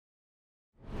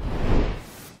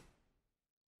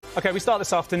OK, we start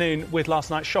this afternoon with last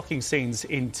night's shocking scenes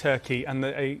in Turkey, and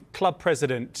a club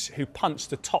president who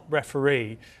punched a top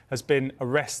referee has been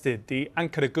arrested. The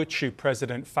Ankaragucu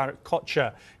president, Faruk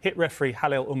Koca, hit referee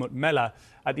Halil Umut Meler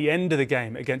at the end of the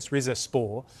game against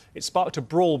Rizespor. It sparked a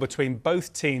brawl between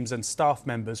both teams and staff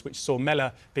members, which saw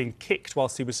Meler being kicked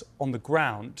whilst he was on the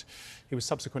ground. He was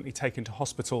subsequently taken to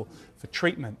hospital for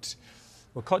treatment.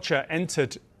 Well, Koca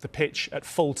entered the pitch at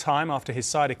full time after his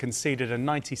side had conceded a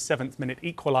 97th minute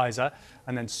equaliser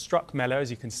and then struck Meler, as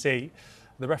you can see.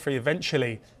 The referee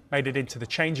eventually made it into the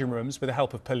changing rooms with the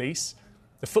help of police.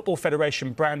 The Football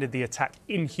Federation branded the attack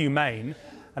inhumane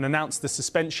and announced the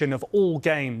suspension of all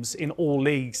games in all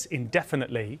leagues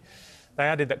indefinitely. They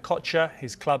added that Koca,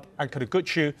 his club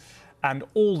Ankaragucu, and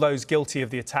all those guilty of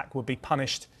the attack would be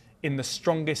punished in the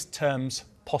strongest terms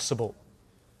possible.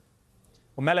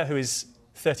 Well, Meler, who is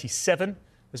 37,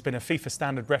 has been a FIFA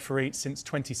standard referee since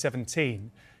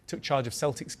 2017. Took charge of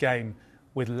Celtic's game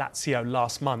with Lazio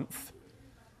last month.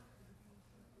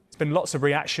 There's been lots of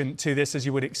reaction to this, as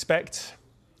you would expect.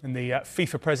 And the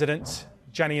FIFA president,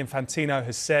 Gianni Infantino,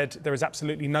 has said there is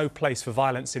absolutely no place for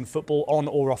violence in football, on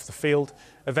or off the field.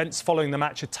 Events following the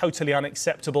match are totally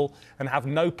unacceptable and have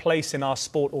no place in our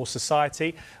sport or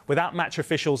society. Without match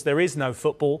officials, there is no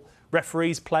football.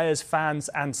 Referees, players, fans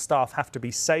and staff have to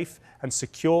be safe and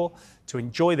secure to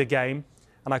enjoy the game,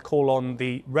 and I call on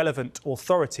the relevant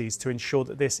authorities to ensure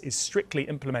that this is strictly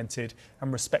implemented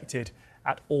and respected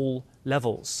at all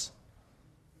levels.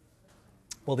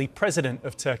 Well, the president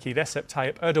of Turkey, Recep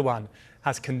Tayyip Erdogan,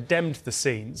 has condemned the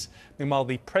scenes. Meanwhile,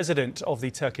 the president of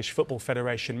the Turkish Football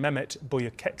Federation, Mehmet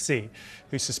Büyükekşi,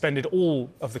 who suspended all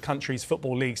of the country's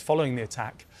football leagues following the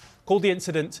attack, called the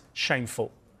incident shameful.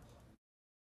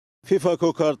 FIFA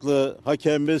kokartlı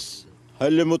hakemimiz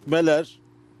Halil Umut Meler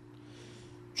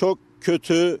çok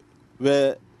kötü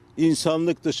ve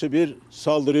insanlık dışı bir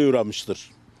saldırıya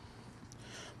uğramıştır.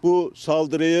 Bu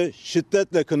saldırıyı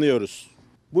şiddetle kınıyoruz.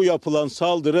 Bu yapılan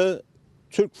saldırı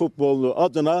Türk futbolu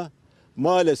adına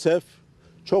maalesef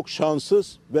çok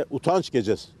şanssız ve utanç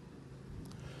gecesi.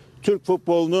 Türk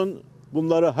futbolunun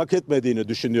bunları hak etmediğini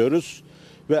düşünüyoruz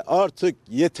ve artık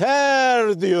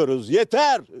yeter diyoruz,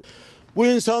 yeter. Bu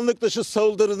insanlık dışı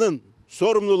saldırının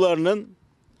sorumlularının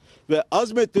ve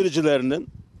azmettiricilerinin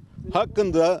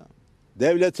hakkında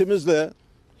devletimizle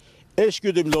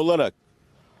eşgüdümlü olarak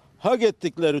hak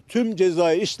ettikleri tüm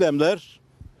cezai işlemler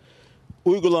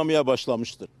uygulamaya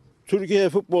başlamıştır. Türkiye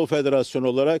Futbol Federasyonu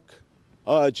olarak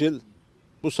acil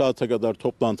bu saate kadar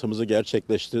toplantımızı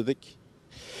gerçekleştirdik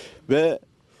ve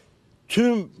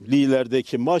tüm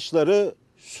liglerdeki maçları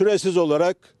süresiz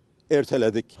olarak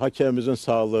erteledik. Hakemimizin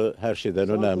sağlığı her şeyden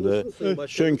önemli.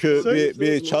 Çünkü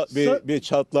bir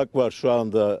çatlak var şu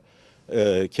anda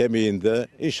kemiğinde.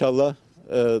 İnşallah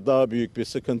daha büyük bir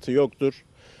sıkıntı yoktur.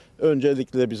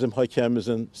 Öncelikle bizim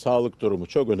hakemimizin sağlık durumu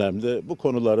çok önemli. Bu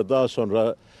konuları daha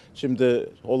sonra, şimdi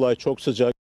olay çok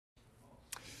sıcak.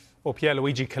 Well,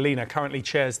 Pierluigi Collina currently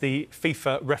chairs the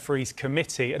FIFA Referees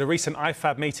Committee. At a recent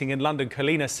IFAB meeting in London,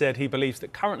 Collina said he believes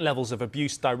that current levels of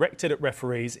abuse directed at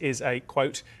referees is a,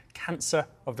 quote, cancer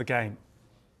of the game.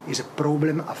 It's a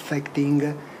problem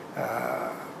affecting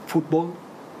football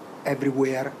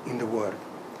everywhere in the world.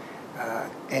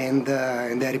 And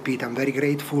I repeat, I'm very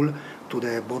grateful to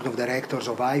the board of directors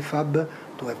of IFAB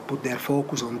to have put their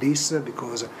focus on this,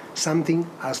 because something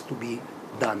has to be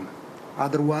done.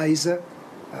 Otherwise,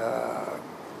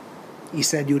 he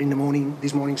said during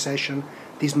this morning session,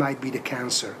 this might be the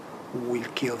cancer who will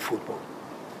kill football,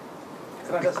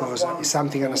 because it's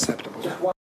something unacceptable.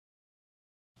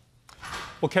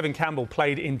 Well, Kevin Campbell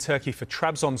played in Turkey for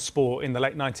Trabzonspor in the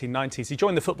late 1990s. He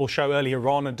joined the football show earlier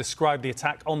on and described the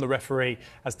attack on the referee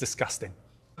as disgusting.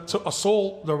 To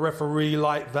assault the referee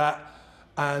like that,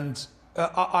 and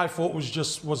I thought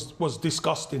was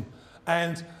disgusting.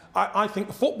 And I think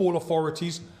the football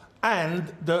authorities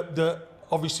and the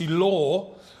obviously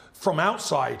law from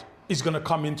outside is going to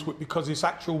come into it, because he's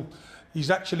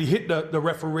actually hit the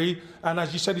referee, and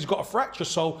as you said, he's got a fracture.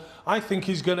 So I think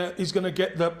he's gonna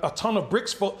get a ton of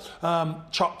bricks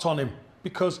chucked on him,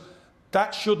 because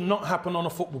that should not happen on a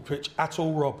football pitch at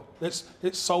all, Rob. It's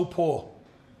so poor.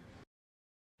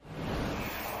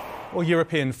 Well,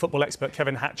 European football expert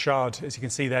Kevin Hatchard, as you can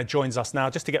see there, joins us now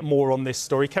just to get more on this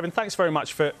story. Kevin, thanks very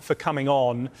much for coming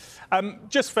on.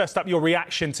 Just first up, your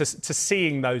reaction to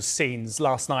seeing those scenes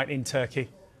last night in Turkey.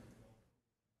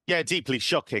 Yeah, deeply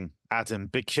shocking, Adam,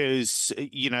 because,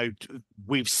 you know,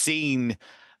 we've seen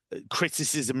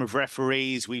criticism of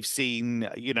referees. We've seen,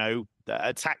 you know,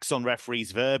 attacks on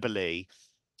referees verbally.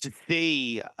 To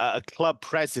see a club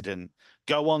president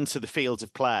go onto the field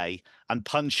of play and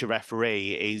punch a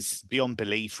referee is beyond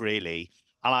belief, really.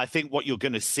 And I think what you're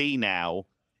going to see now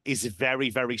is a very,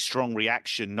 very strong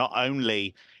reaction, not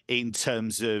only in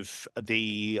terms of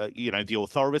the, the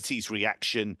authorities'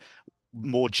 reaction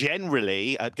more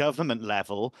generally at government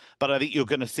level, but I think you're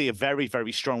going to see a very,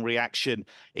 very strong reaction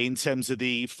in terms of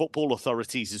the football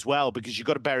authorities as well, because you've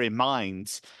got to bear in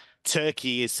mind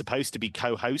Turkey is supposed to be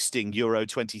co-hosting Euro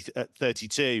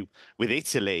 2032 with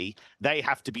Italy. They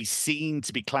have to be seen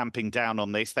to be clamping down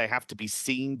on this. They have to be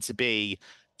seen to be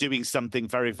doing something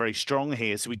very, very strong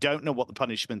here. So we don't know what the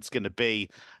punishment's going to be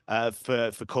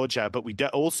for Koca, but we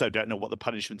also don't know what the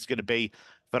punishment's going to be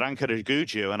for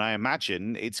Ankaragucu, and I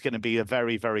imagine it's going to be a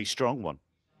very, very strong one.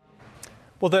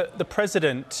 Well, the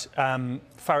president,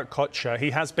 Faruk Koca,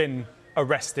 he has been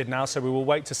arrested now, so we will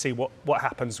wait to see what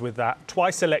happens with that.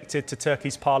 Twice elected to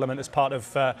Turkey's parliament as part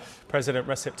of President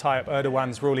Recep Tayyip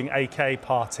Erdogan's ruling AK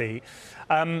party.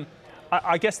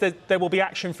 I guess there will be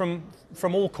action from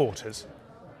all quarters.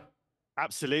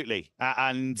 Absolutely.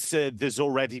 And there's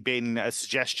already been a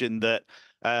suggestion that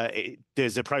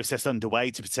there's a process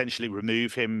underway to potentially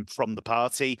remove him from the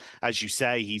party. As you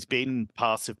say, he's been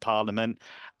part of parliament,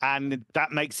 and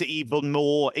that makes it even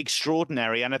more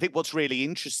extraordinary. And I think what's really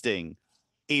interesting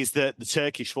is that the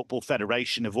Turkish Football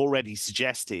Federation have already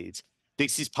suggested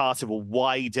this is part of a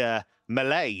wider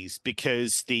malaise,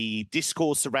 because the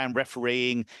discourse around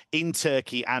refereeing in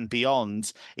Turkey and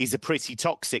beyond is a pretty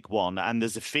toxic one. And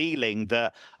there's a feeling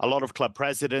that a lot of club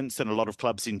presidents and a lot of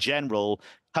clubs in general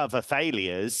cover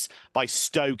failures by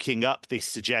stoking up this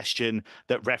suggestion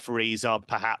that referees are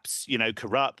perhaps,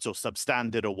 corrupt or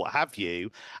substandard or what have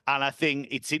you. And I think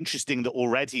it's interesting that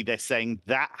already they're saying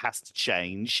that has to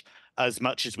change as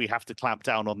much as we have to clamp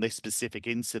down on this specific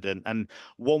incident. And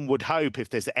one would hope, if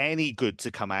there's any good to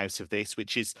come out of this,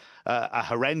 which is a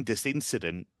horrendous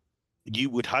incident, you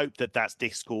would hope that that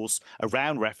discourse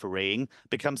around refereeing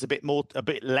becomes a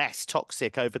bit less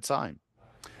toxic over time.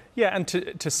 Yeah, and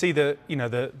to see the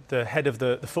head of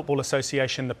the Football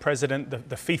Association, the president,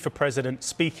 the FIFA president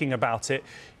speaking about it,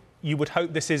 you would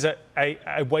hope this is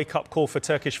a wake-up call for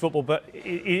Turkish football, but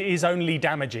it is only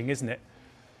damaging, isn't it?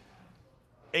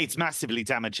 It's massively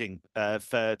damaging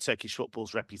for Turkish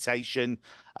football's reputation.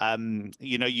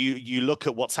 You look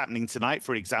at what's happening tonight,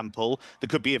 for example. There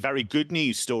could be a very good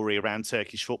news story around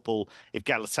Turkish football if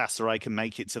Galatasaray can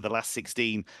make it to the last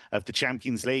 16 of the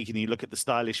Champions League, and you look at the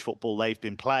stylish football they've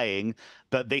been playing.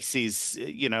 But this is,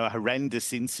 a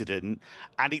horrendous incident,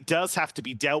 and it does have to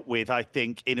be dealt with, I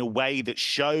think, in a way that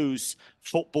shows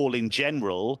football in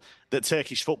general that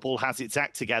Turkish football has its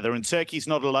act together. And Turkey's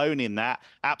not alone in that.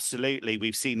 Absolutely.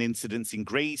 We've seen incidents in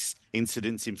Greece,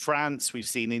 incidents in France. We've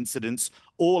seen incidents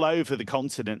all over the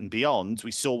continent and beyond.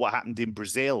 We saw what happened in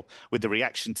Brazil with the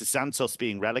reaction to Santos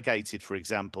being relegated, for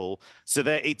example. So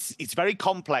it's very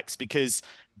complex, because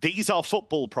these are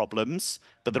football problems,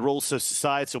 but they're also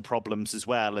societal problems as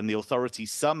well. And the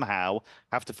authorities somehow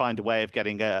have to find a way of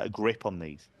getting a grip on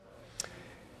these.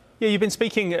 Yeah, you've been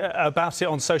speaking about it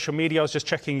on social media. I was just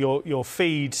checking your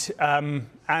feed,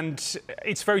 and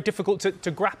it's very difficult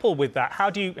to grapple with that.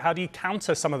 How do you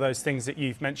counter some of those things that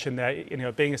you've mentioned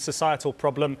there? Being a societal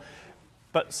problem,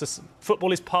 but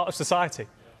football is part of society.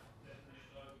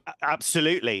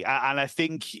 Absolutely. And I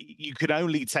think you can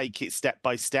only take it step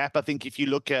by step. I think if you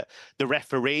look at the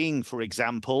refereeing, for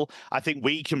example, I think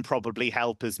we can probably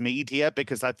help as media,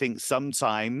 because I think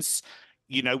sometimes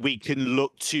we can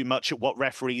look too much at what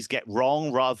referees get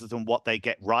wrong rather than what they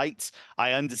get right.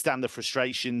 I understand the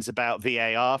frustrations about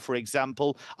VAR, for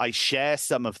example. I share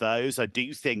some of those. I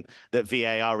do think that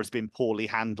VAR has been poorly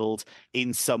handled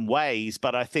in some ways,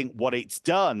 but I think what it's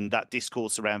done, that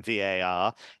discourse around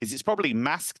VAR, is it's probably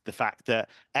masked the fact that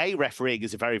refereeing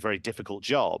is a very, very difficult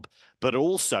job, but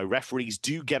also referees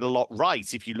do get a lot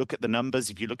right. If you look at the numbers,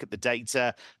 if you look at the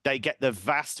data, they get the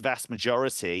vast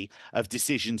majority of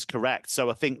decisions correct. So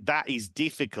I think that is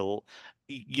difficult,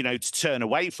 to turn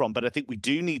away from. But I think we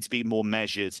do need to be more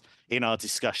measured in our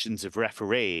discussions of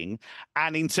refereeing.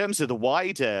 And in terms of the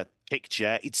wider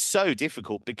picture, it's so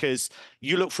difficult, because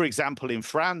you look, for example, in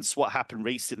France, what happened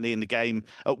recently in the game,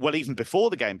 even before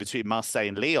the game between Marseille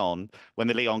and Lyon, when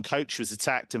the Lyon coach was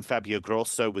attacked and Fabio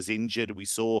Grosso was injured. We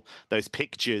saw those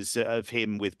pictures of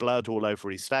him with blood all over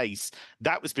his face.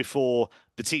 That was before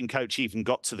the team coach even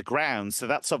got to the ground. So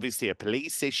that's obviously a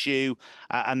police issue,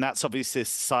 and that's obviously a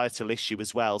societal issue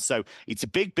as well. So it's a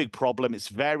big problem. It's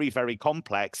very, very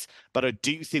complex, but I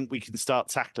do think we can start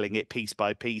tackling it piece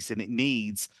by piece, and it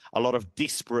needs a lot of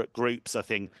disparate groups, I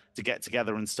think, to get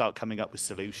together and start coming up with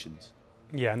solutions.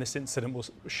 Yeah, and this incident will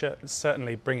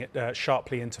certainly bring it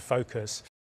sharply into focus.